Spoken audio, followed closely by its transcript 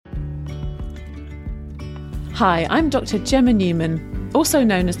Hi, I'm Dr. Gemma Newman, also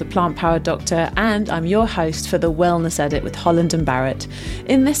known as the Plant Powered Doctor, and I'm your host for the Wellness Edit with Holland and Barrett.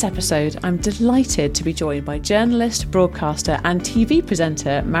 In this episode, I'm delighted to be joined by journalist, broadcaster and TV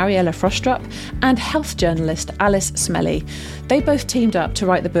presenter Mariella Frostrup and health journalist Alice Smellie. They both teamed up to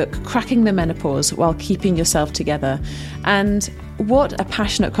write the book Cracking the Menopause While Keeping Yourself Together. And what a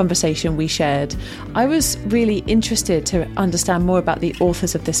passionate conversation we shared. I was really interested to understand more about the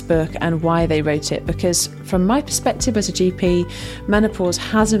authors of this book and why they wrote it, because from my perspective as a GP, menopause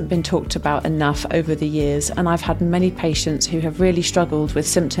hasn't been talked about enough over the years, and I've had many patients who have really struggled with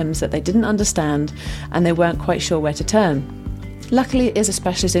symptoms that they didn't understand and they weren't quite sure where to turn. Luckily, it is a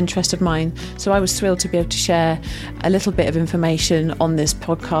specialist interest of mine, so I was thrilled to be able to share a little bit of information on this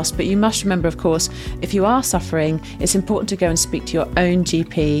podcast. But you must remember, of course, if you are suffering, it's important to go and speak to your own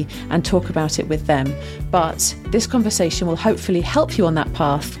GP and talk about it with them. But this conversation will hopefully help you on that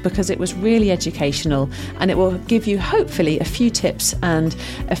path because it was really educational, and it will give you hopefully a few tips and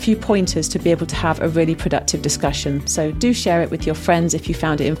a few pointers to be able to have a really productive discussion. So do share it with your friends if you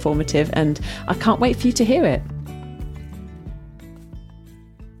found it informative, and I can't wait for you to hear it.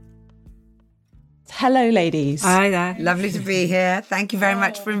 Hello, ladies. Hi there. Lovely to be here. Thank you very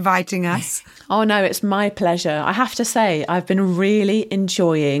much for inviting us. Oh, no, it's my pleasure. I have to say, I've been really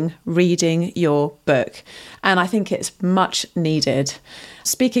enjoying reading your book, and I think it's much needed.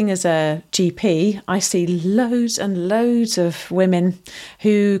 Speaking as a GP, I see loads and loads of women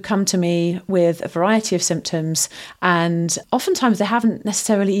who come to me with a variety of symptoms, and oftentimes they haven't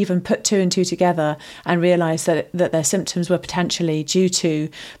necessarily even put two and two together and realised that their symptoms were potentially due to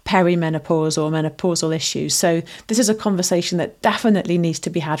perimenopause or menopausal issues. So this is a conversation that definitely needs to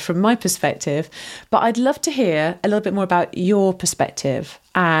be had from my perspective, but I'd love to hear a little bit more about your perspective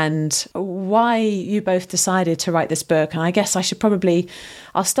and why you both decided to write this book. And I guess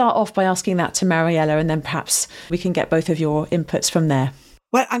I'll start off by asking that to Mariella, and then perhaps we can get both of your inputs from there.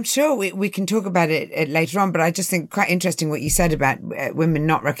 Well, I'm sure we can talk about it later on, but I just think quite interesting what you said about women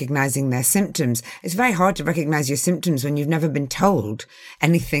not recognising their symptoms. It's very hard to recognise your symptoms when you've never been told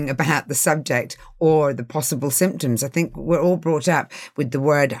anything about the subject or the possible symptoms. I think we're all brought up with the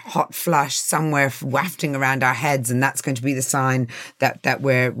word hot flush somewhere wafting around our heads, and that's going to be the sign that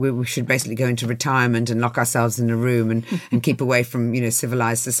we should basically go into retirement and lock ourselves in a room and keep away from,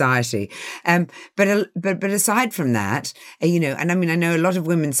 civilized society. But aside from that, and I mean, I know a lot of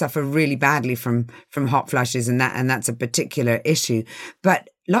women suffer really badly from hot flushes, and that's a particular issue, but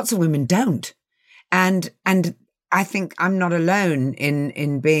lots of women don't. And I think I'm not alone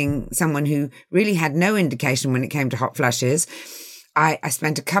in being someone who really had no indication when it came to hot flushes. I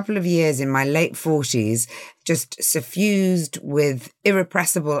spent a couple of years in my late 40s just suffused with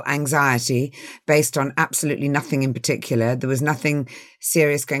irrepressible anxiety based on absolutely nothing in particular. There was nothing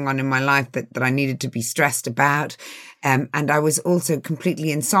serious going on in my life that I needed to be stressed about. And I was also completely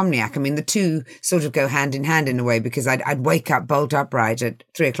insomniac. I mean, the two sort of go hand in hand in a way, because I'd wake up bolt upright at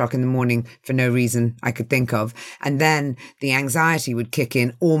 3:00 in the morning for no reason I could think of. And then the anxiety would kick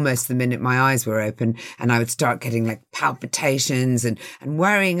in almost the minute my eyes were open, and I would start getting like palpitations and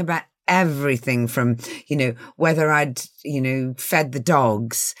worrying about everything from, whether I'd, fed the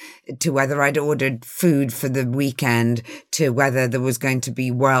dogs, to whether I'd ordered food for the weekend, to whether there was going to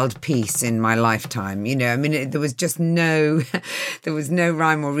be world peace in my lifetime. There was just there was no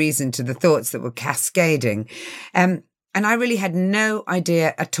rhyme or reason to the thoughts that were cascading. And I really had no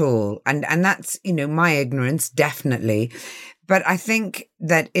idea at all. And that's, my ignorance, definitely. But I think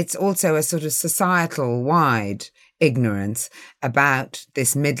that it's also a sort of societal wide ignorance about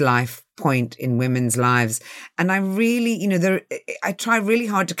this midlife point in women's lives. And I really, I try really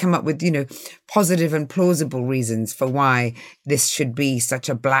hard to come up with, positive and plausible reasons for why this should be such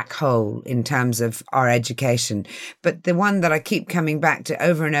a black hole in terms of our education. But the one that I keep coming back to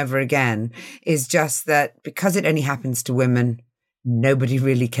over and over again is just that because it only happens to women, nobody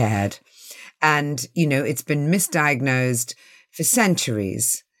really cared. And, it's been misdiagnosed for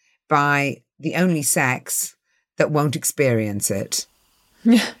centuries by the only sex that won't experience it.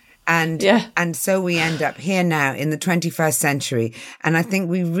 And so we end up here now in the 21st century. And I think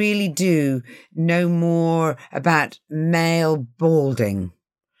we really do know more about male balding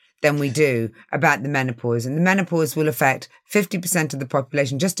than we do about the menopause. And the menopause will affect 50% of the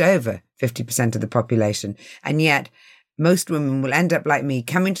population, just over 50% of the population. And yet most women will end up like me,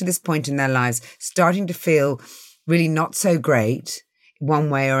 coming to this point in their lives, starting to feel really not so great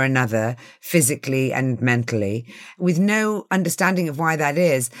one way or another, physically and mentally, with no understanding of why that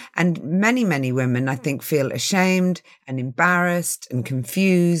is. And many, many women, I think, feel ashamed and embarrassed and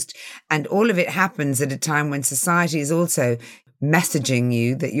confused. And all of it happens at a time when society is also messaging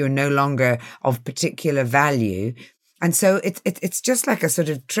you that you're no longer of particular value. And so it's just like a sort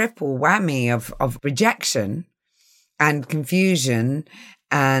of triple whammy of rejection and confusion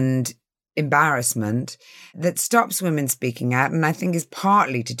and embarrassment that stops women speaking out, and I think is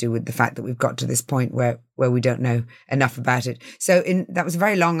partly to do with the fact that we've got to this point where we don't know enough about it. So that was a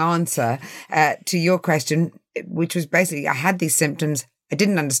very long answer to your question, which was basically I had these symptoms. I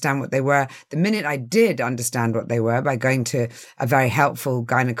didn't understand what they were. The minute I did understand what they were by going to a very helpful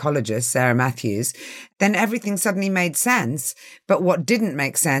gynecologist, Sarah Matthews, then everything suddenly made sense. But what didn't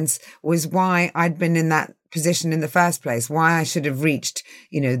make sense was why I'd been in that position in the first place, why I should have reached,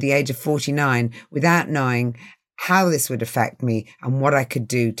 the age of 49 without knowing how this would affect me and what I could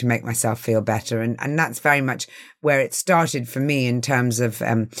do to make myself feel better. And that's very much where it started for me in terms of,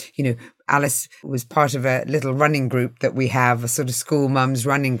 Alice was part of a little running group that we have, a sort of school mums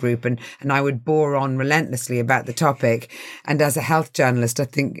running group, and I would bore on relentlessly about the topic. And as a health journalist, I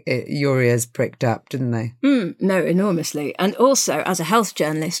think your ears pricked up, didn't they? No, enormously. And also, as a health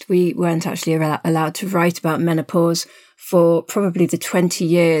journalist, we weren't actually allowed to write about menopause for probably the 20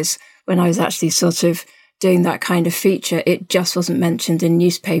 years when I was actually sort of doing that kind of feature. It just wasn't mentioned in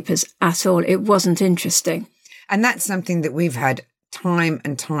newspapers at all. It wasn't interesting. And that's something that we've had time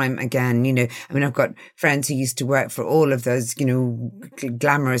and time again. I've got friends who used to work for all of those,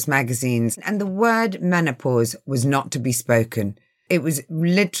 glamorous magazines, and the word menopause was not to be spoken. It was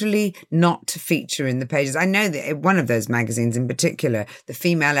literally not to feature in the pages. I know that one of those magazines in particular, the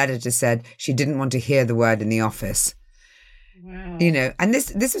female editor said she didn't want to hear the word in the office. Wow. And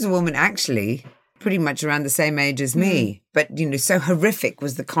this was a woman actually pretty much around the same age as me. But, so horrific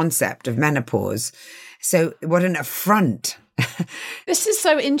was the concept of menopause. So what an affront. This is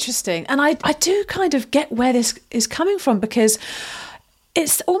so interesting. And I do kind of get where this is coming from, because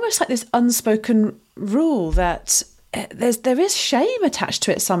it's almost like this unspoken rule that there is shame attached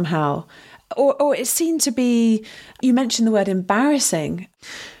to it somehow. Or it seemed to be, you mentioned the word embarrassing.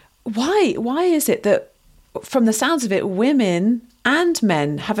 Why is it that, from the sounds of it, women and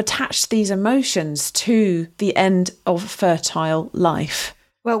men have attached these emotions to the end of fertile life?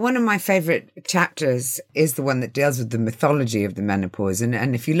 Well, one of my favourite chapters is the one that deals with the mythology of the menopause.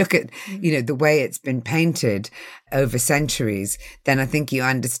 And if you look at, the way it's been painted over centuries, then I think you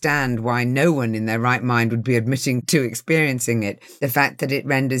understand why no one in their right mind would be admitting to experiencing it. The fact that it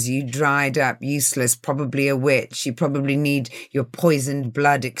renders you dried up, useless, probably a witch. You probably need your poisoned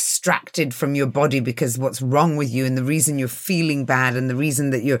blood extracted from your body because what's wrong with you, and the reason you're feeling bad and the reason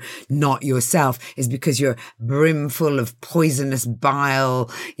that you're not yourself is because you're brimful of poisonous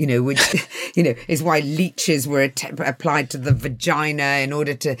bile, which, is why leeches were applied to the vagina in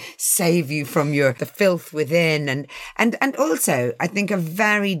order to save you from the filth within. And also, I think, a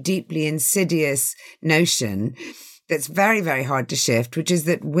very deeply insidious notion that's very, very hard to shift, which is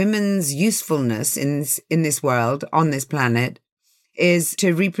that women's usefulness in this world, on this planet, is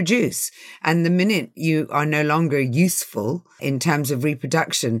to reproduce. And the minute you are no longer useful in terms of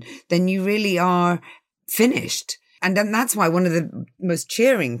reproduction, then you really are finished. And then that's why one of the most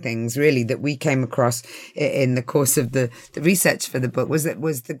cheering things, really, that we came across in the course of the research for the book was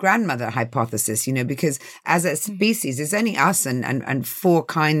the grandmother hypothesis, because as a species, there's only us and four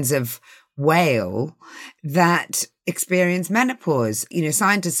kinds of whale that experience menopause.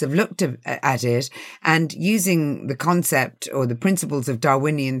 Scientists have looked at it, and using the concept or the principles of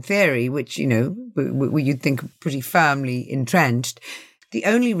Darwinian theory, which, you'd think are pretty firmly entrenched, the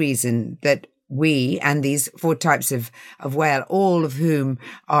only reason that we and these four types of whale, all of whom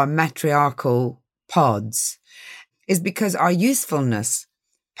are matriarchal pods, is because our usefulness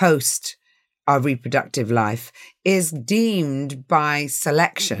post our reproductive life is deemed by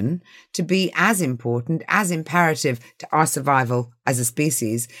selection to be as important, as imperative to our survival as a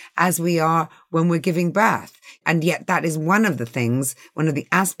species as we are when we're giving birth. And yet that is one of the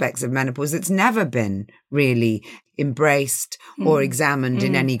aspects of menopause that's never been really embraced or examined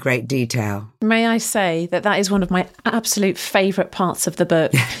in any great detail. May I say that is one of my absolute favourite parts of the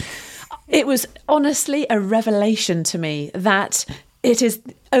book. It was honestly a revelation to me that it is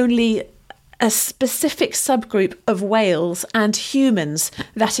only a specific subgroup of whales and humans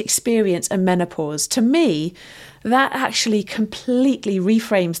that experience a menopause. To me, that actually completely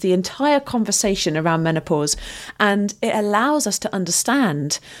reframes the entire conversation around menopause, and it allows us to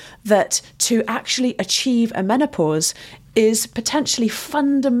understand that to actually achieve a menopause is potentially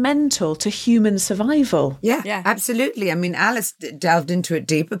fundamental to human survival. Yeah, absolutely. I mean, Alice delved into it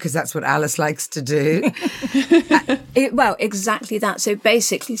deeper because that's what Alice likes to do. Well, exactly that. So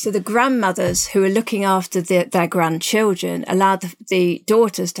basically, the grandmothers who are looking after their grandchildren allowed the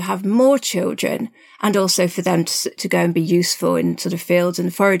daughters to have more children, and also for them to go and be useful in sort of fields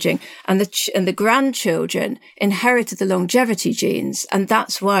and foraging. And the grandchildren inherited the longevity genes, and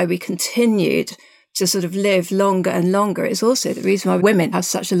that's why we continued to sort of live longer and longer. It's also the reason why women have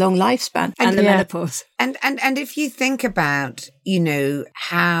such a long lifespan and the menopause. And if you think about,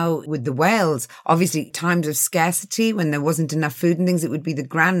 how with the whales, obviously times of scarcity when there wasn't enough food and things, it would be the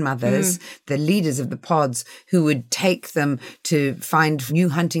grandmothers, the leaders of the pods, who would take them to find new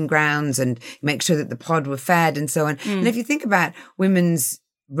hunting grounds and make sure that the pod were fed and so on. And if you think about women's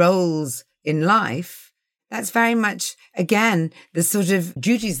roles in life, that's very much, again, the sort of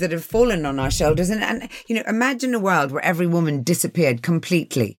duties that have fallen on our shoulders. And imagine a world where every woman disappeared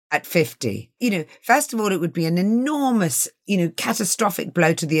completely at 50. First of all, it would be an enormous, catastrophic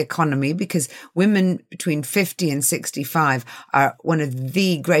blow to the economy, because women between 50 and 65 are one of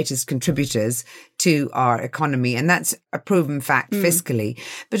the greatest contributors to our economy. And that's a proven fact fiscally.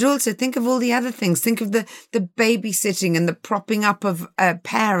 But also think of all the other things. Think of the babysitting and the propping up of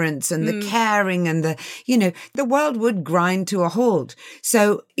parents and the caring and the world would grind to a halt.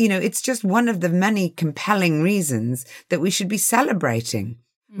 So, it's just one of the many compelling reasons that we should be celebrating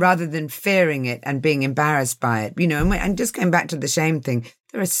rather than fearing it and being embarrassed by it. And just going back to the shame thing,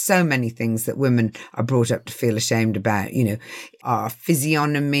 there are so many things that women are brought up to feel ashamed about, our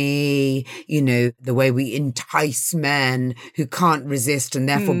physiognomy, the way we entice men who can't resist and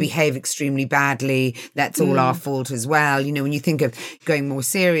therefore behave extremely badly. That's all our fault as well. When you think of going more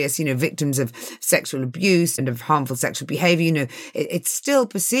serious, victims of sexual abuse and of harmful sexual behavior, it's still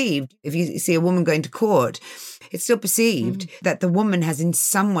perceived, if you see a woman going to court, it's still perceived that the woman has in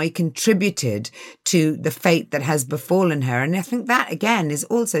some way contributed to the fate that has befallen her. And I think that, again, is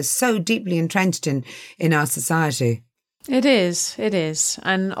also so deeply entrenched in our society. It is.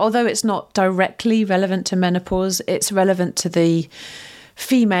 And although it's not directly relevant to menopause, it's relevant to the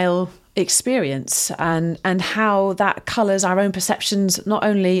female experience and how that colours our own perceptions, not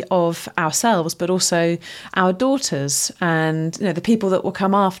only of ourselves, but also our daughters and the people that will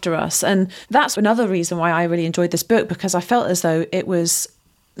come after us. And that's another reason why I really enjoyed this book, because I felt as though it was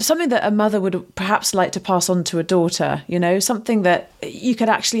something that a mother would perhaps like to pass on to a daughter, something that you could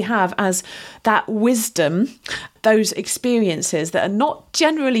actually have as that wisdom, those experiences that are not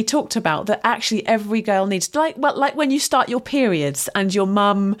generally talked about, that actually every girl needs. Like when you start your periods and your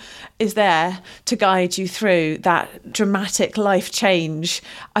mum is there to guide you through that dramatic life change.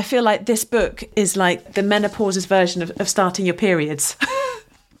 I feel like this book is like the menopause's version of starting your periods.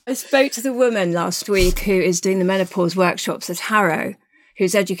 I spoke to the woman last week who is doing the menopause workshops at Harrow,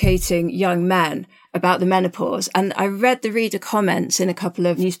 who's educating young men about the menopause. And I read the reader comments in a couple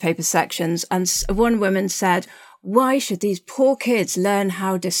of newspaper sections, and one woman said, why should these poor kids learn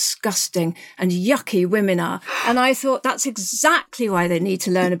how disgusting and yucky women are? And I thought that's exactly why they need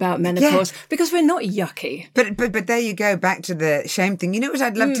to learn about menopause, because we're not yucky. But there you go, back to the shame thing. You know what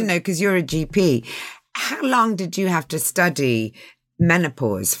I'd love to know, because you're a GP, how long did you have to study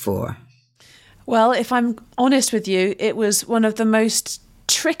menopause for? Well, if I'm honest with you, it was one of the most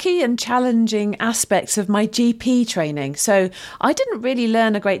tricky and challenging aspects of my GP training. So I didn't really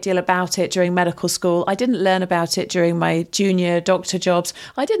learn a great deal about it during medical school. I didn't learn about it during my junior doctor jobs.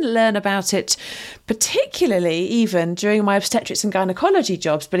 I didn't learn about it particularly even during my obstetrics and gynecology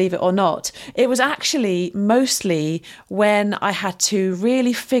jobs, believe it or not. It was actually mostly when I had to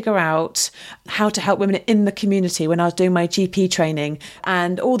really figure out how to help women in the community when I was doing my GP training,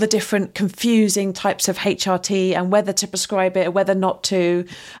 and all the different confusing types of HRT and whether to prescribe it or whether not to.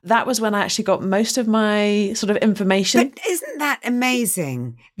 That was when I actually got most of my sort of information. But isn't that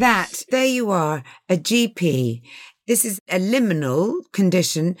amazing that there you are, a GP. This is a liminal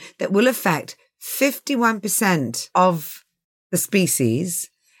condition that will affect 51% of the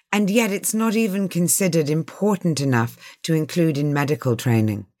species, and yet it's not even considered important enough to include in medical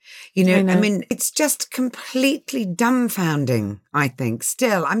training. I mean, it's just completely dumbfounding, I think.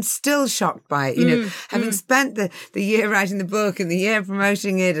 I'm still shocked by it, having spent the year writing the book and the year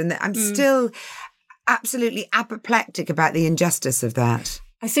promoting it, and I'm still absolutely apoplectic about the injustice of that.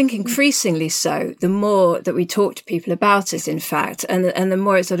 I think increasingly so, the more that we talk to people about it, in fact, and the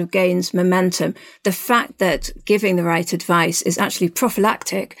more it sort of gains momentum. The fact that giving the right advice is actually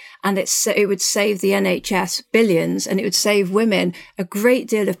prophylactic, and it would save the NHS billions, and it would save women a great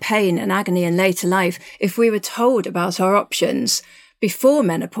deal of pain and agony in later life if we were told about our options before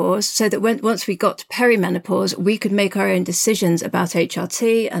menopause, so that once we got to perimenopause, we could make our own decisions about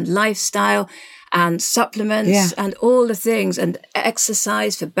HRT and lifestyle and supplements and all the things, and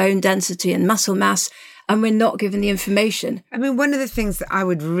exercise for bone density and muscle mass. And we're not given the information. I mean, one of the things that I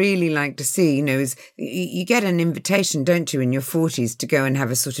would really like to see, is you get an invitation, don't you, in your 40s to go and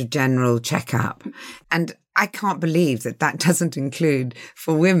have a sort of general checkup. And I can't believe that doesn't include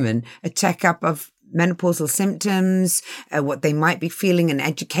for women a checkup of menopausal symptoms, what they might be feeling, and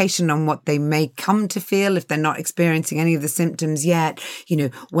education on what they may come to feel if they're not experiencing any of the symptoms yet,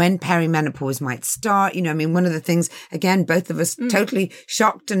 when perimenopause might start. One of the things, again, both of us totally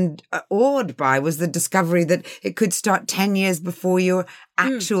shocked and awed by was the discovery that it could start 10 years before your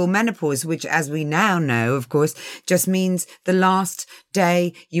actual menopause, which, as we now know, of course, just means the last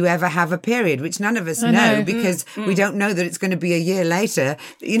day you ever have a period, which none of us know because we don't know that it's going to be a year later.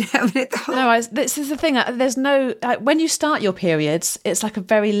 This is the thing. There's no, when you start your periods, it's like a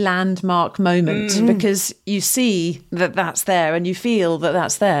very landmark moment because you see that that's there and you feel that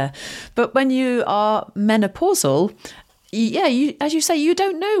that's there. But when you are menopausal, as you say, you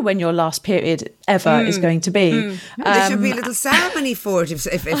don't know when your last period ever is going to be. There should be a little ceremony for it if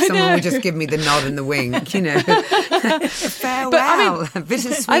someone would just give me the nod and the wink, Farewell,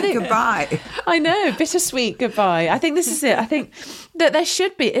 bittersweet goodbye. I know, bittersweet goodbye. I think this is it. I think that there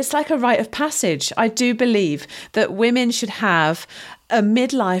should be, it's like a rite of passage. I do believe that women should have a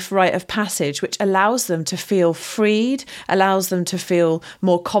midlife rite of passage, which allows them to feel freed, allows them to feel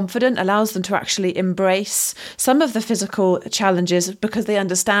more confident, allows them to actually embrace some of the physical challenges because they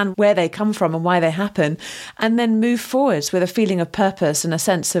understand where they come from and why they happen, and then move forwards with a feeling of purpose and a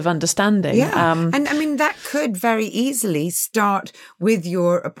sense of understanding. And I mean, that could very easily start with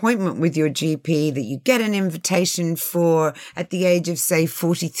your appointment with your GP that you get an invitation for at the age of, say,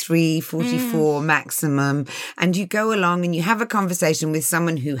 43, 44 maximum, and you go along and you have a conversation with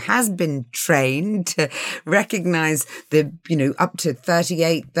someone who has been trained to recognize the, up to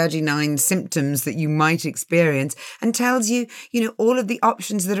 38, 39 symptoms that you might experience, and tells you, all of the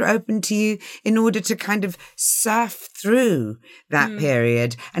options that are open to you in order to kind of surf through that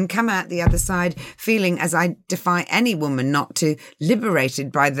period and come out the other side feeling, as I defy any woman not to,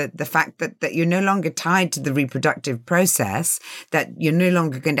 liberated by the fact that you're no longer tied to the reproductive process, that you're no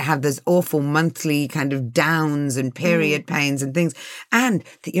longer going to have those awful monthly kind of downs and period pains and things, and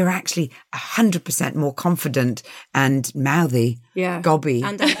that you're actually 100% more confident and mouthy, gobby,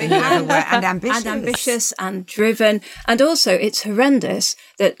 and ambitious and driven. And also, it's horrendous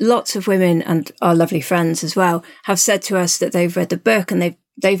that lots of women, and our lovely friends as well, have said to us that they've read the book and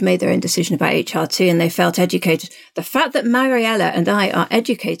they've made their own decision about HRT and they felt educated. The fact that Mariella and I are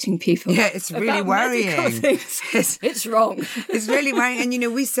educating people, it's really worrying. It's wrong. It's really worrying.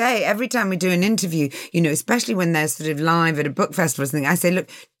 And, we say every time we do an interview, especially when they're sort of live at a book festival or something, I say, look,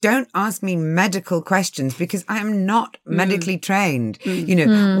 don't ask me medical questions because I am not medically trained.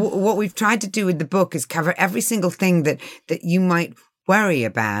 What we've tried to do with the book is cover every single thing that you might worry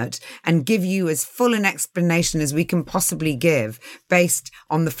about and give you as full an explanation as we can possibly give based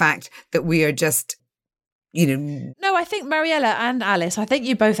on the fact that we are just No, I think Mariella and Alice, I think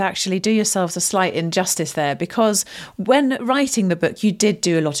you both actually do yourselves a slight injustice there, because when writing the book, you did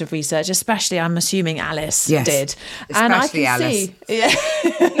do a lot of research, especially, I'm assuming, Alice did. Especially Alice.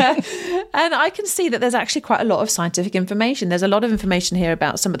 And I can see that there's actually quite a lot of scientific information. There's a lot of information here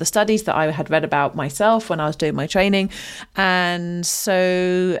about some of the studies that I had read about myself when I was doing my training. And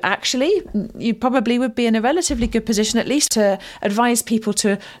so actually, you probably would be in a relatively good position, at least to advise people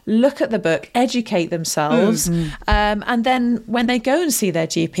to look at the book, educate themselves. And then when they go and see their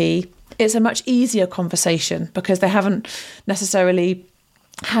GP, it's a much easier conversation because they haven't necessarily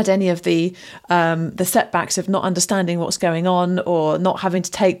had any of the setbacks of not understanding what's going on or not having to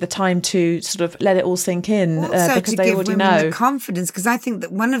take the time to sort of let it all sink in because they already know. The confidence, because I think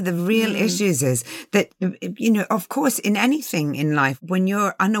that one of the real issues is that, of course, in anything in life, when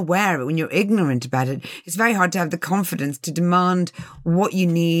you're unaware, when you're ignorant about it, it's very hard to have the confidence to demand what you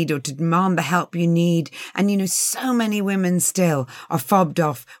need or to demand the help you need. And, so many women still are fobbed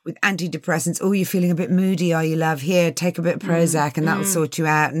off with antidepressants. Oh, you're feeling a bit moody, are you, love? Here, take a bit of Prozac and that'll sort you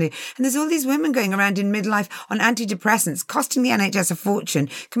out. And there's all these women going around in midlife on antidepressants, costing the NHS a fortune,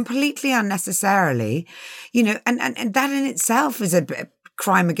 completely unnecessarily, and that in itself is a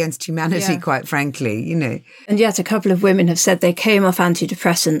crime against humanity, quite frankly, And yet a couple of women have said they came off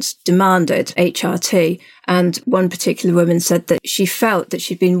antidepressants, demanded HRT. And one particular woman said that she felt that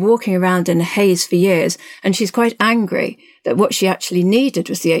she'd been walking around in a haze for years, and she's quite angry that what she actually needed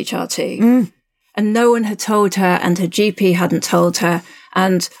was the HRT. And no one had told her, and her GP hadn't told her.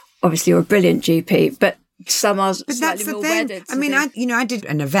 And obviously you're a brilliant GP, but some are But slightly that's the more thing. wedded. I mean, I did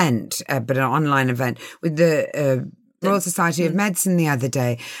an event, but an online event with the Royal Society of Medicine the other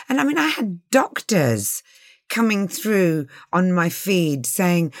day. And I mean, I had doctors coming through on my feed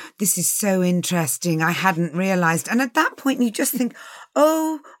saying, this is so interesting. I hadn't realised. And at that point, you just think,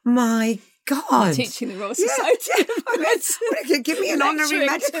 oh my God. I'm teaching the Royal Society of Medicine. Give me an honorary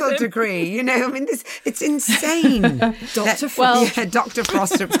medical degree. You know, I mean, it's insane. Dr.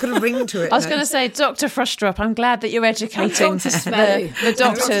 Frostrup. It's got a ring to it. I was going to say, Dr. Frostrup, I'm glad that you're educating the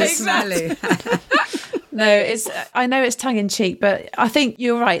doctors. Smellie. No, I know it's tongue in cheek, but I think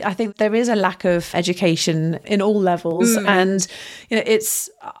you're right. I think there is a lack of education in all levels. And, you know,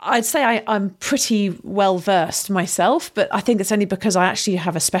 I'd say I'm pretty well versed myself, but I think it's only because I actually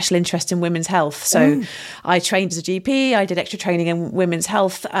have a special interest in women's health. So I trained as a GP, I did extra training in women's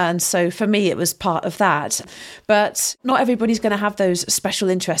health. And so for me, it was part of that. But not everybody's going to have those special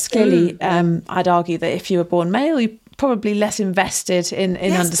interests. Clearly, I'd argue that if you were born male, you probably less invested in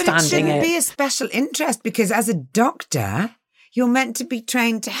understanding but it shouldn't be a special interest, because as a doctor, you're meant to be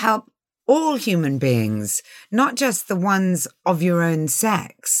trained to help all human beings, not just the ones of your own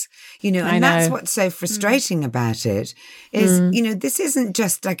sex. You know, and that's what's so frustrating about it is, you know, this isn't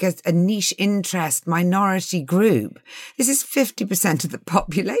just like a niche interest minority group. This is 50% of the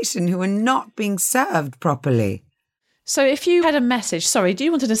population who are not being served properly. So if you had a message, sorry, do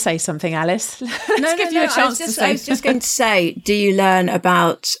you wanted to say something, Alice? Let's give you a chance to say. I was just going to say, do you learn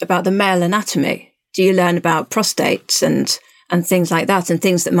about the male anatomy? Do you learn about prostates and things like that, and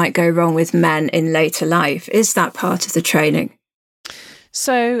things that might go wrong with men in later life? Is that part of the training?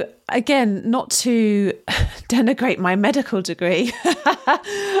 So again, not to denigrate my medical degree,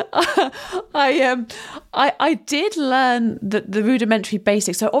 I did learn the rudimentary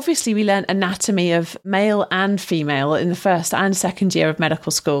basics. So obviously we learn anatomy of male and female in the first and second year of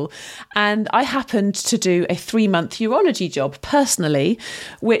medical school. And I happened to do a 3-month urology job personally,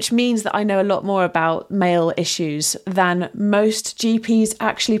 which means that I know a lot more about male issues than most GPs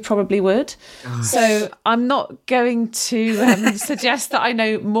actually probably would. Gosh. So I'm not going to suggest that I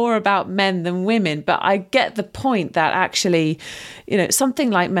know more about men than women, but I get the point that actually, you know, something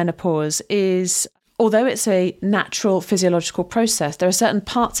like menopause is, although it's a natural physiological process, there are certain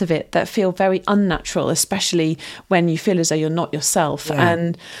parts of it that feel very unnatural, especially when you feel as though you're not yourself. Yeah.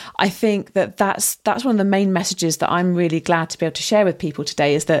 And I think that that's one of the main messages that I'm really glad to be able to share with people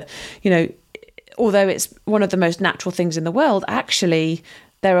today, is that, you know, although it's one of the most natural things in the world, actually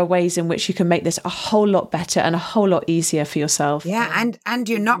there are ways in which you can make this a whole lot better and a whole lot easier for yourself. Yeah, and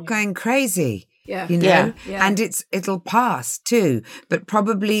you're not going crazy. Yeah. You know, yeah. And it'll pass too, but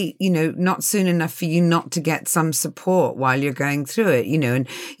probably, you know, not soon enough for you not to get some support while you're going through it, you know. And,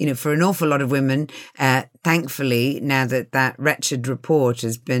 you know, for an awful lot of women, thankfully, now that wretched report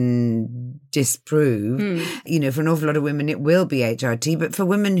has been disproved, you know, for an awful lot of women, it will be HRT. But for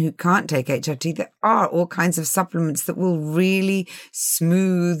women who can't take HRT, there are all kinds of supplements that will really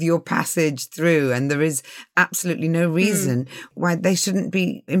smooth your passage through. And there is absolutely no reason why they shouldn't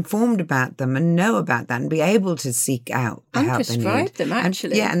be informed about them and know about that and be able to seek out the help they need. And prescribe them,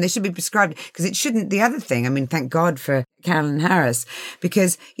 actually. And they should be prescribed, because it shouldn't, the other thing, I mean, thank God for Carolyn Harris,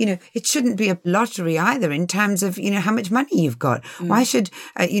 because, you know, it shouldn't be a lottery either in terms of, you know, how much money you've got. Why should,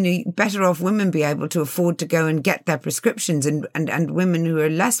 you know, better off women be able to afford to go and get their prescriptions, and women who are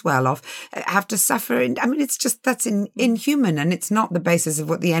less well off have to suffer? I mean, it's just, that's inhuman, and it's not the basis of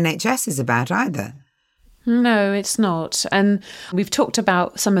what the NHS is about either. No, it's not. And we've talked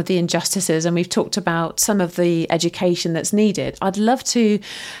about some of the injustices, and we've talked about some of the education that's needed. I'd love to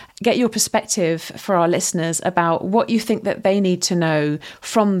get your perspective for our listeners about what you think that they need to know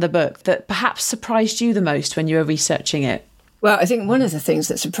from the book that perhaps surprised you the most when you were researching it. Well, I think one of the things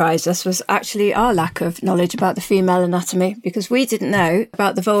that surprised us was actually our lack of knowledge about the female anatomy, because we didn't know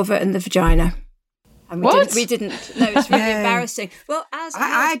about the vulva and the vagina. And we didn't know. It's really embarrassing. Well,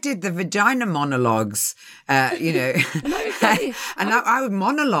 I did the vagina monologues, you know, I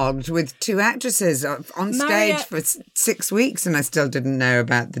monologued with 2 actresses on stage for 6 weeks, and I still didn't know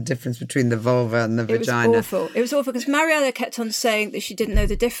about the difference between the vulva and the vagina. It was awful because Mariella kept on saying that she didn't know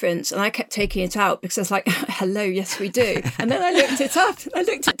the difference, and I kept taking it out because I was like, hello, yes, we do. And then I looked it up. I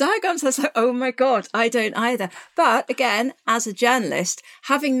looked at diagrams. I was like, oh my God, I don't either. But again, as a journalist,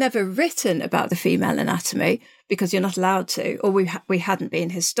 having never written about the female anatomy, because you're not allowed to, or we hadn't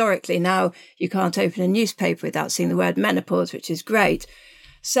been historically. Now you can't open a newspaper without seeing the word menopause, which is great.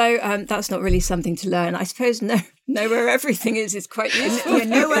 So that's not really something to learn. I suppose know where everything is quite useful. Yeah,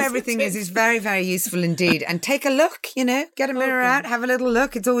 know where everything is very, very useful indeed. And take a look, you know, get a mirror out, have a little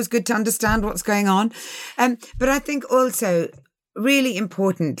look. It's always good to understand what's going on. But I think also, really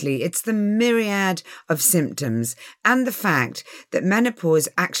importantly, it's the myriad of symptoms and the fact that menopause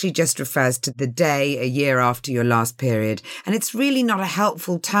actually just refers to the day a year after your last period. And it's really not a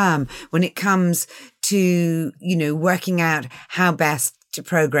helpful term when it comes to, working out how best to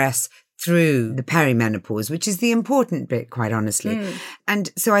progress through the perimenopause, which is the important bit, quite honestly. And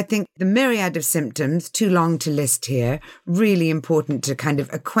so I think the myriad of symptoms, too long to list here, really important to kind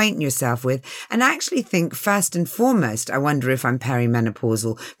of acquaint yourself with. And I actually think first and foremost, I wonder if I'm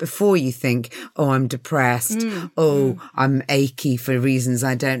perimenopausal before you think, oh, I'm depressed, I'm achy for reasons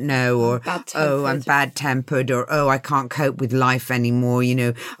I don't know, or oh, I'm bad-tempered, or oh, I can't cope with life anymore,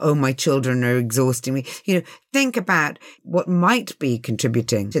 oh, my children are exhausting me. Think about what might be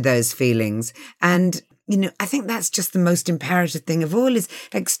contributing to those feelings. And, I think that's just the most imperative thing of all is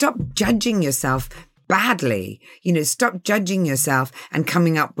stop judging yourself badly, stop judging yourself and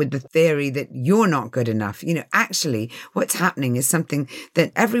coming up with the theory that you're not good enough. Actually, what's happening is something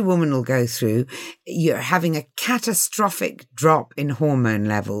that every woman will go through. You're having a catastrophic drop in hormone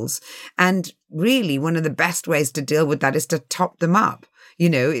levels. And really, one of the best ways to deal with that is to top them up.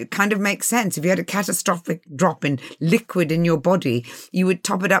 It kind of makes sense. If you had a catastrophic drop in liquid in your body, you would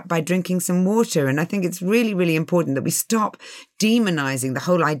top it up by drinking some water. And I think it's really, really important that we stop demonizing the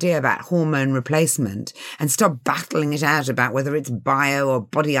whole idea about hormone replacement and stop battling it out about whether it's bio or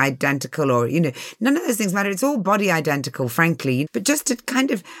body identical or, none of those things matter. It's all body identical, frankly. But just to kind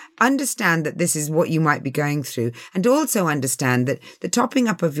of understand that this is what you might be going through, and also understand that the topping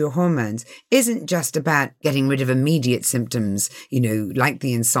up of your hormones isn't just about getting rid of immediate symptoms, like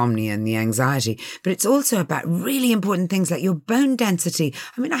the insomnia and the anxiety, but it's also about really important things like your bone density.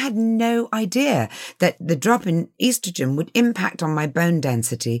 I had no idea that the drop in estrogen would impact on my bone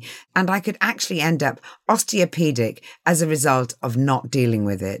density, and I could actually end up osteopedic as a result of not dealing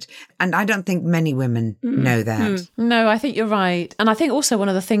with it. And I don't think many women know that. No, I think you're right. And I think also one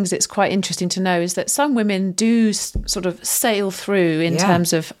of the things that's quite interesting to know is that some women do sort of sail through in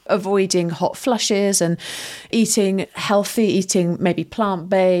terms of avoiding hot flushes and eating healthy, eating maybe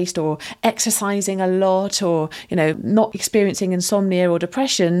plant-based or exercising a lot or, not experiencing insomnia or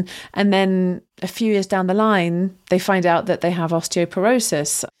depression. And then a few years down the line, they find out that they have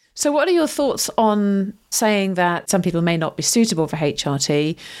osteoporosis. So what are your thoughts on saying that some people may not be suitable for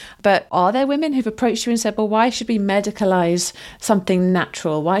HRT, but are there women who've approached you and said, well, why should we medicalise something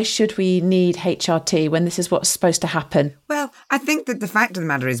natural? Why should we need HRT when this is what's supposed to happen? Well, I think that the fact of the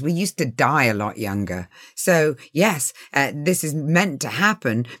matter is we used to die a lot younger. So yes, this is meant to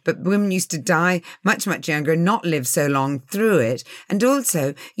happen, but women used to die much, much younger, not live so long through it. And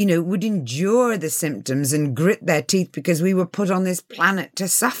also, would endure the symptoms and grit their teeth because we were put on this planet to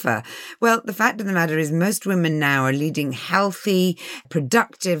suffer. Well, the fact of the matter is most women now are leading healthy,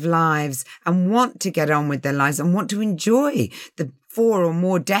 productive lives and want to get on with their lives and want to enjoy the 4 or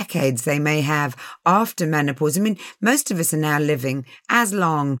more decades they may have after menopause. Most of us are now living as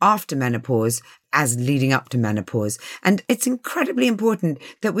long after menopause as leading up to menopause. And it's incredibly important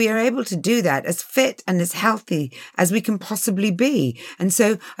that we are able to do that as fit and as healthy as we can possibly be. And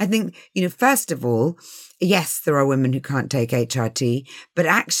so I think, first of all, yes, there are women who can't take HRT, but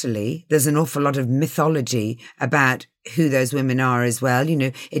actually there's an awful lot of mythology about who those women are as well.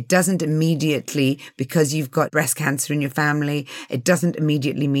 It doesn't immediately, because you've got breast cancer in your family, it doesn't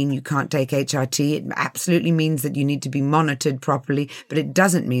immediately mean you can't take HRT. It absolutely means that you need to be monitored properly, but it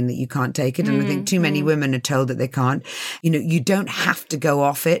doesn't mean that you can't take it. And I think too many women are told that they can't. You don't have to go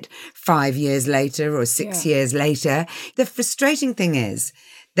off it 5 years later or 6 years later. The frustrating thing is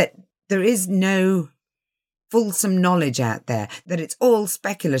that there is no fulsome knowledge out there, that it's all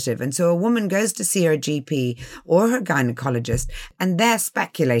speculative. And so a woman goes to see her GP or her gynecologist and they're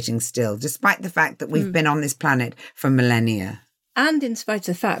speculating still, despite the fact that we've been on this planet for millennia. And in spite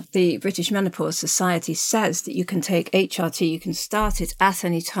of the fact, the British Menopause Society says that you can take HRT, you can start it at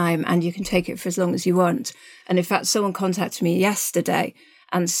any time and you can take it for as long as you want. And in fact, someone contacted me yesterday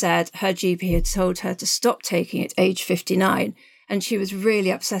and said her GP had told her to stop taking it age 59. And she was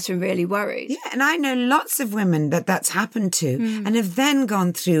really upset and really worried. Yeah, and I know lots of women that's happened to and have then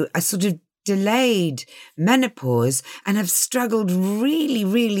gone through a sort of delayed menopause and have struggled really,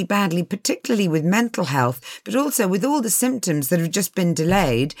 really badly, particularly with mental health, but also with all the symptoms that have just been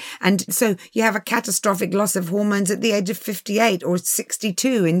delayed. And so you have a catastrophic loss of hormones at the age of 58 or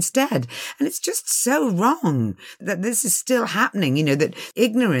 62 instead. And it's just so wrong that this is still happening, that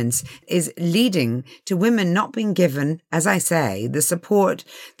ignorance is leading to women not being given, as I say, the support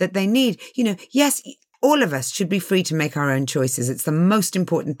that they need. Yes, all of us should be free to make our own choices. It's the most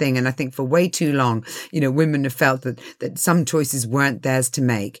important thing. And I think for way too long, women have felt that some choices weren't theirs to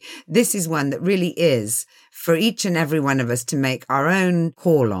make. This is one that really is for each and every one of us to make our own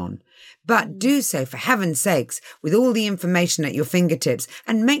call on. But do so, for heaven's sakes, with all the information at your fingertips,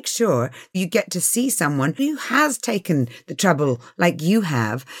 and make sure you get to see someone who has taken the trouble, like you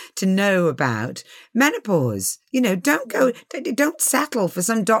have, to know about menopause. Don't settle for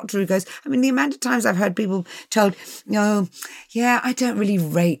some doctor who goes, the amount of times I've heard people told, oh, yeah, I don't really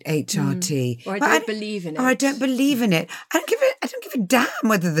rate HRT. Or I don't believe in it. Or I don't believe in it. I don't give a damn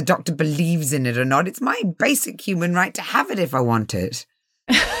whether the doctor believes in it or not. It's my basic human right to have it if I want it.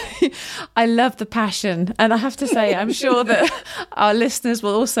 I love the passion. And I have to say, I'm sure that our listeners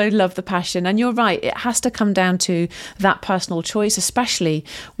will also love the passion. And you're right, it has to come down to that personal choice, especially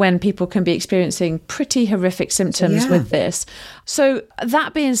when people can be experiencing pretty horrific symptoms with this. So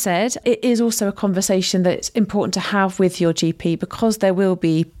that being said, it is also a conversation that's important to have with your GP, because there will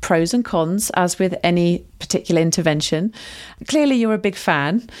be pros and cons, as with any particular intervention. Clearly, you're a big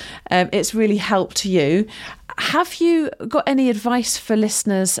fan. It's really helped you. Have you got any advice for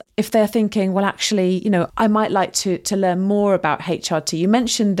listeners if they're thinking, well, actually, I might like to learn more about HRT? You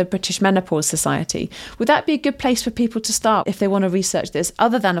mentioned the British Menopause Society. Would that be a good place for people to start if they want to research this,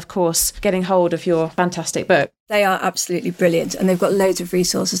 other than, of course, getting hold of your fantastic book? They are absolutely brilliant, and they've got loads of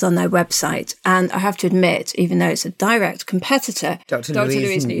resources on their website. And I have to admit, even though it's a direct competitor, Dr.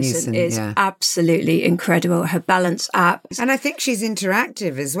 Louise Newson is absolutely incredible. Her Balance app. And I think she's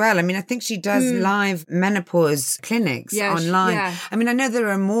interactive as well. I think she does live menopause clinics online. Yeah. I know there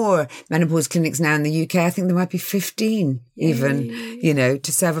are more menopause clinics now in the UK. I think there might be 15 even,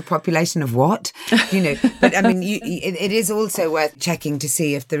 to serve a population of what? But it is also worth checking to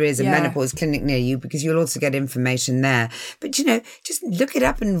see if there is a menopause clinic near you, because you'll also get information there. But, just look it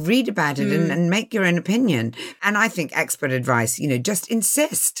up and read about it and make your own opinion. And I think expert advice, just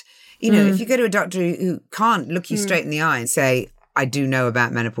insist. If you go to a doctor who can't look you straight in the eye and say, I do know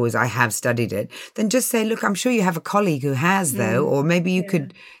about menopause, I have studied it, then just say, look, I'm sure you have a colleague who has, though, or maybe you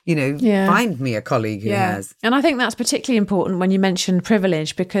could, find me a colleague who has. And I think that's particularly important when you mention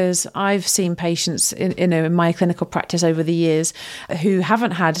privilege, because I've seen patients in my clinical practice over the years who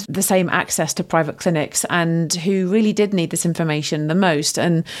haven't had the same access to private clinics and who really did need this information the most.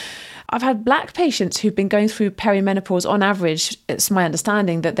 And I've had Black patients who've been going through perimenopause. On average, it's my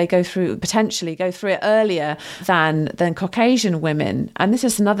understanding that they potentially go through it earlier than Caucasian women. And this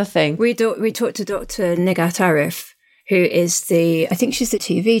is another thing. We talked to Dr. Nigat Arif, who is I think she's the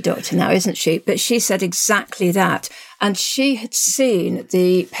TV doctor now, isn't she? But she said exactly that. And she had seen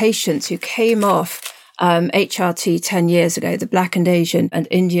the patients who came off HRT 10 years ago, the Black and Asian and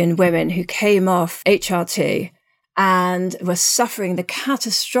Indian women who came off HRT and were suffering the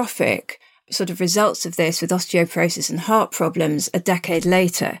catastrophic sort of results of this with osteoporosis and heart problems a decade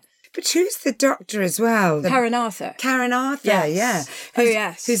later. But who's the doctor as well? Karen Arthur. Yes.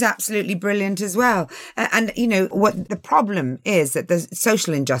 Who's absolutely brilliant as well. And, what the problem is that the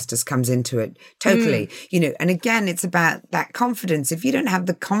social injustice comes into it totally, and again, it's about that confidence. If you don't have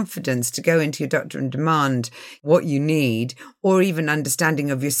the confidence to go into your doctor and demand what you need, or even understanding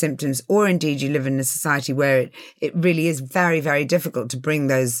of your symptoms, or indeed you live in a society where it really is very, very difficult to bring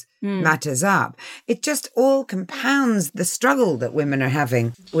those matters up, it just all compounds the struggle that women are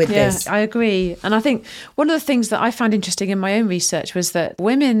having with this. I agree. And I think one of the things that I found interesting in my own research was that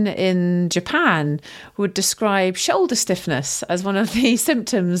women in Japan would describe shoulder stiffness as one of the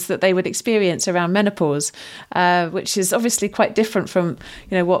symptoms that they would experience around menopause, which is obviously quite different from,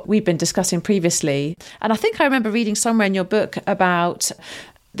 what we've been discussing previously. And I think I remember reading somewhere in your book about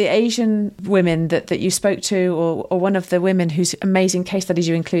the Asian women that you spoke to, or one of the women whose amazing case studies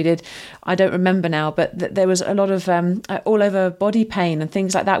you included, I don't remember now, but there was a lot of all over body pain and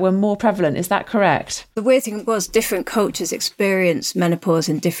things like that were more prevalent. Is that correct? The weird thing was different cultures experience menopause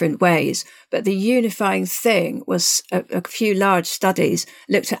in different ways, but the unifying thing was a few large studies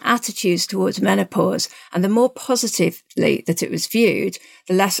looked at attitudes towards menopause, and the more positively that it was viewed,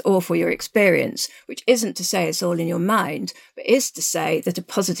 the less awful your experience, which isn't to say it's all in your mind, but is to say that a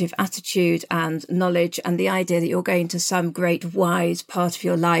positive attitude and knowledge and the idea that you're going to some great wise part of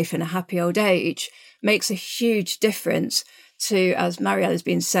your life in a happy old age makes a huge difference to, as Marielle has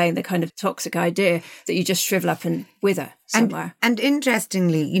been saying, the kind of toxic idea that you just shrivel up and wither somewhere. And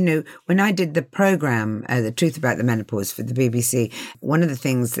interestingly, when I did the programme, The Truth About the Menopause for the BBC, one of the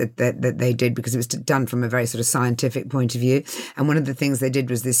things that they did, because it was done from a very sort of scientific point of view, and one of the things they did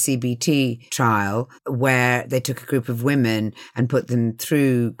was this CBT trial where they took a group of women and put them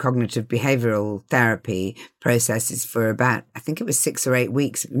through cognitive behavioural therapy processes for about, I think it was 6 or 8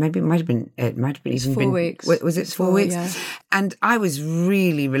 weeks. Maybe it might have been even 4 weeks. Was it 4 weeks? Yeah. And I was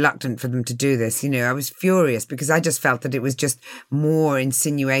really reluctant for them to do this. I was furious because I just felt that it it was just more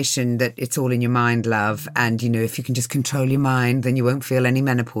insinuation that it's all in your mind, love. And, if you can just control your mind, then you won't feel any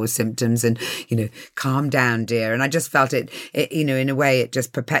menopause symptoms, and, calm down, dear. And I just felt it, in a way, it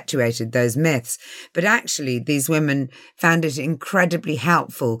just perpetuated those myths. But actually, these women found it incredibly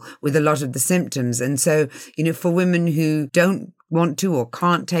helpful with a lot of the symptoms. And so, for women who don't want to or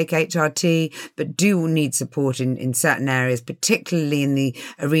can't take HRT, but do need support in certain areas, particularly in the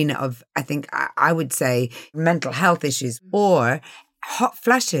arena of, I think, I would say, mental health issues or hot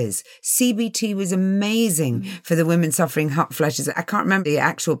flushes. CBT was amazing for the women suffering hot flushes. I can't remember the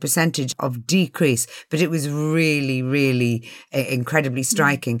actual percentage of decrease, but it was really, really incredibly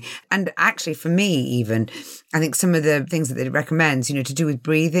striking. And actually, for me, even, I think some of the things that it recommends, to do with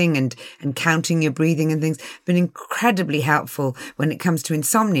breathing and counting your breathing and things, been incredibly helpful when it comes to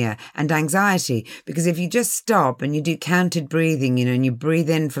insomnia and anxiety. Because if you just stop and you do counted breathing, and you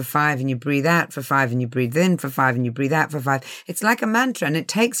breathe in for 5 and you breathe out for 5 and you breathe in for 5 and you breathe out for 5, it's like a mantra, and it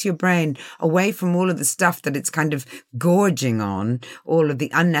takes your brain away from all of the stuff that it's kind of gorging on, all of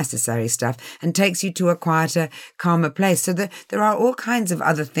the unnecessary stuff, and takes you to a quieter, calmer place. So there are all kinds of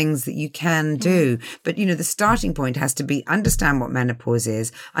other things that you can do. But, the starting point has to be understand what menopause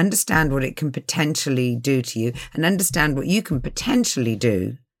is, understand what it can potentially do to you, and understand what you can potentially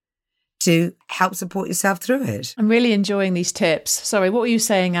do to help support yourself through it. I'm really enjoying these tips. Sorry, what were you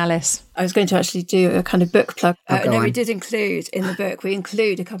saying, Alice? I was going to actually do a kind of book plug. We did include in the book, we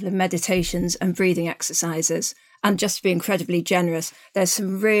include a couple of meditations and breathing exercises. And just to be incredibly generous, there is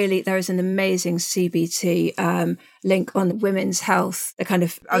an amazing CBT link on women's health. The kind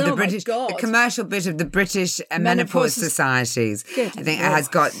of the commercial bit of the British menopause societies. Good. I think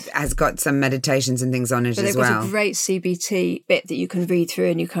it has got some meditations and things on it as well. They've got a great CBT bit that you can read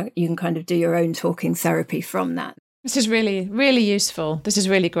through, and you can kind of do your own talking therapy from that. This is really, really useful. This is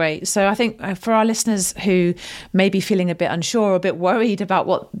really great. So I think for our listeners who may be feeling a bit unsure or a bit worried about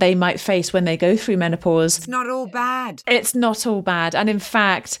what they might face when they go through menopause. It's not all bad. It's not all bad. And in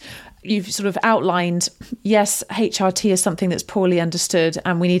fact, you've sort of outlined, yes, HRT is something that's poorly understood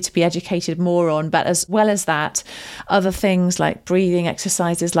and we need to be educated more on. But as well as that, other things like breathing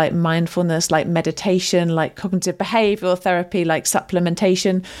exercises, like mindfulness, like meditation, like cognitive behavioural therapy, like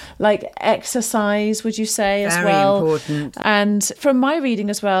supplementation, like exercise, would you say, as well? Very important. And from my reading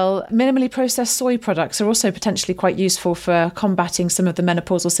as well, minimally processed soy products are also potentially quite useful for combating some of the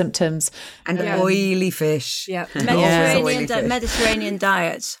menopausal symptoms. And oily fish. Yeah, Mediterranean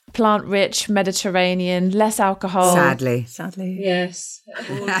diets. Plant-rich, Mediterranean, less alcohol. Sadly. Yes.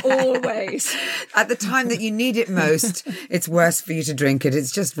 Always. At the time that you need it most, it's worse for you to drink it.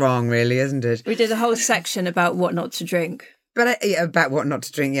 It's just wrong, really, isn't it? We did a whole section about what not to drink. But about what not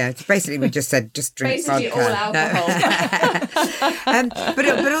to drink, yeah. Basically, we just said just drink basically vodka. All alcohol.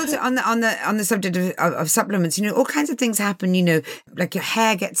 But also on the subject of supplements, all kinds of things happen. Like your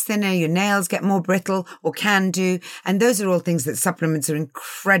hair gets thinner, your nails get more brittle, or can do, and those are all things that supplements are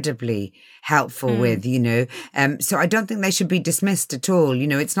incredibly helpful with. So I don't think they should be dismissed at all.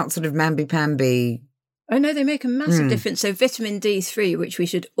 It's not sort of mamby-pamby. Oh no, they make a massive difference. So vitamin D3, which we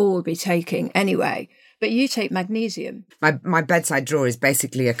should all be taking anyway. But you take magnesium. My bedside drawer is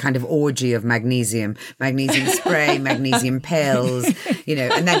basically a kind of orgy of magnesium spray, magnesium pills,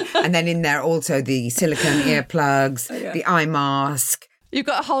 and then in there also the silicone earplugs, the eye mask. You've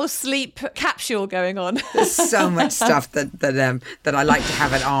got a whole sleep capsule going on. There's so much stuff that I like to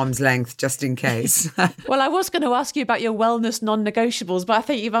have at arm's length just in case. Well, I was going to ask you about your wellness non-negotiables, but I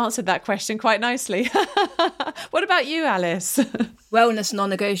think you've answered that question quite nicely. What about you, Alice? Wellness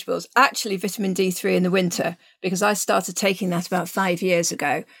non-negotiables. Actually, vitamin D3 in the winter, because I started taking that about 5 years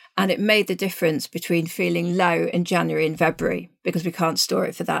ago, and it made the difference between feeling low in January and February, because we can't store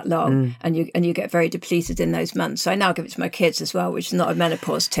it for that long, and you get very depleted in those months. So I now give it to my kids as well, which is not a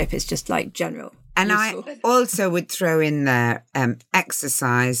menopause tip, it's just like general. And useful. I also would throw in there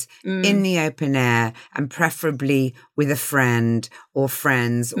exercise in the open air, and preferably with a friend or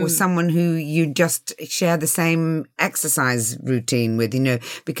friends or someone who you just share the same exercise routine with,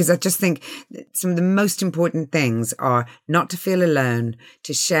 because I just think some of the most important things are not to feel alone,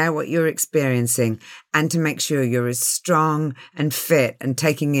 to share what you're experiencing, and to make sure you're as strong and fit and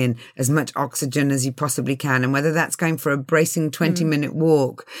taking in as much oxygen as you possibly can. And whether that's going for a bracing 20-minute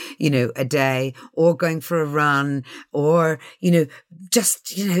walk, a day, or going for a run, or,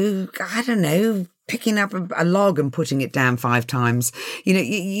 just, I don't know, picking up a log and putting it down 5 times.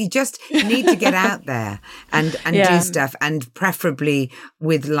 You just need to get out there and do stuff, and preferably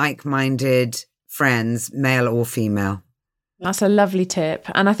with like-minded friends, male or female. That's a lovely tip.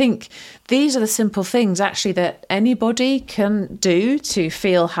 And I think these are the simple things actually that anybody can do to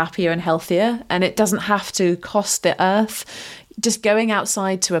feel happier and healthier. And it doesn't have to cost the earth. Just going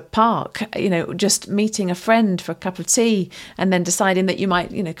outside to a park, just meeting a friend for a cup of tea and then deciding that you might,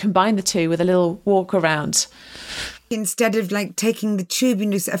 combine the two with a little walk around. Instead of taking the tube,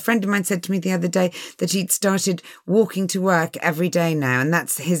 a friend of mine said to me the other day that he'd started walking to work every day now, and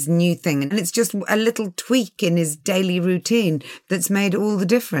that's his new thing. And it's just a little tweak in his daily routine that's made all the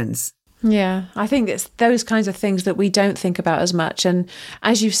difference. Yeah, I think it's those kinds of things that we don't think about as much. And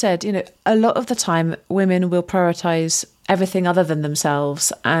as you said, a lot of the time women will prioritise everything other than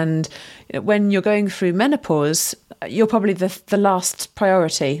themselves. And when you're going through menopause, you're probably the last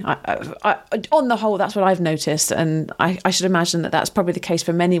priority. On the whole, that's what I've noticed. And I should imagine that that's probably the case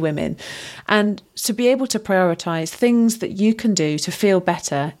for many women. And to be able to prioritise things that you can do to feel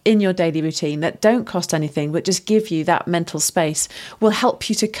better in your daily routine that don't cost anything, but just give you that mental space, will help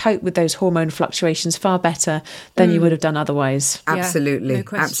you to cope with those hormone fluctuations far better than you would have done otherise. Absolutely. Yeah, no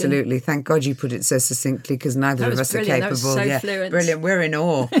question. Absolutely. Thank God you put it so succinctly, because neither of us are capable. That was so fluent. Brilliant. We're in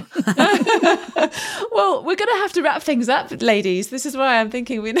awe. Well, we're going to have to wrap things up, ladies. This is why I'm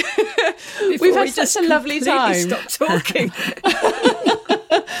thinking we've had such a lovely time. Stop talking.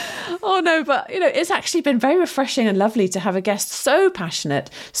 Oh no, but it's actually been very refreshing and lovely to have a guest so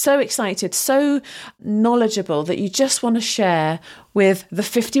passionate, so excited, so knowledgeable that you just want to share with the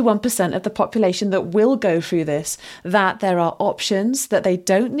 51% of the population that will go through this, that there are options, that they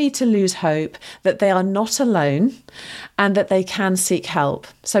don't need to lose hope, that they are not alone, and that they can seek help.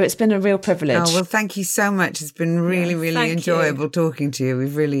 So it's been a real privilege. Oh, well, thank you so much. It's been really enjoyable talking to you.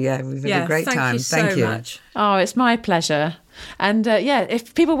 We've really, we've had a great time. Thank you so much. Oh, it's my pleasure. And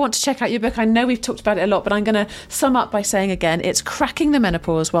if people want to check out your book, I know we've talked about it a lot, but I'm going to sum up by saying again, it's Cracking the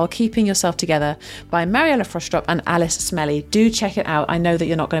Menopause While Keeping Yourself Together by Mariella Frostrup and Alice Smellie. Do check it out. I know that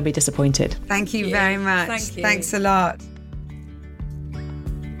you're not going to be disappointed. Thank you very much. Thank you. Thanks a lot.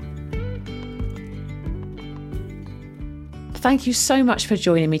 Thank you so much for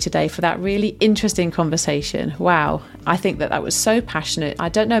joining me today for that really interesting conversation. Wow, I think that was so passionate. I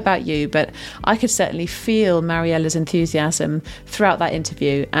don't know about you, but I could certainly feel Mariella's enthusiasm throughout that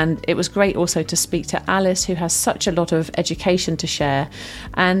interview. And it was great also to speak to Alice, who has such a lot of education to share.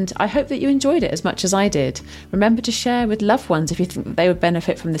 And I hope that you enjoyed it as much as I did. Remember to share with loved ones if you think that they would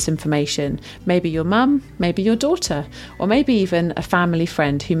benefit from this information. Maybe your mum, maybe your daughter, or maybe even a family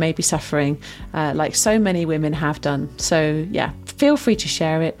friend who may be suffering like so many women have done. So yeah, feel free to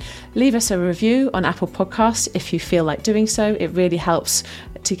share it. Leave us a review on Apple Podcasts if you feel like doing so. It really helps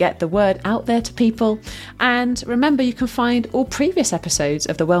to get the word out there to people. And remember, you can find all previous episodes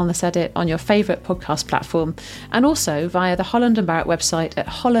of The Wellness Edit on your favourite podcast platform, and also via the Holland & Barrett website at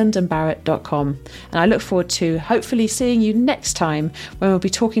hollandandbarrett.com. And I look forward to hopefully seeing you next time, when we'll be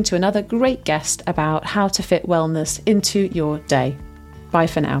talking to another great guest about how to fit wellness into your day. Bye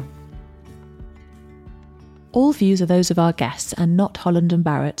for now. All views are those of our guests and not Holland &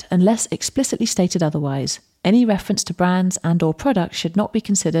 Barrett, unless explicitly stated otherwise. Any reference to brands and/or products should not be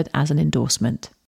considered as an endorsement.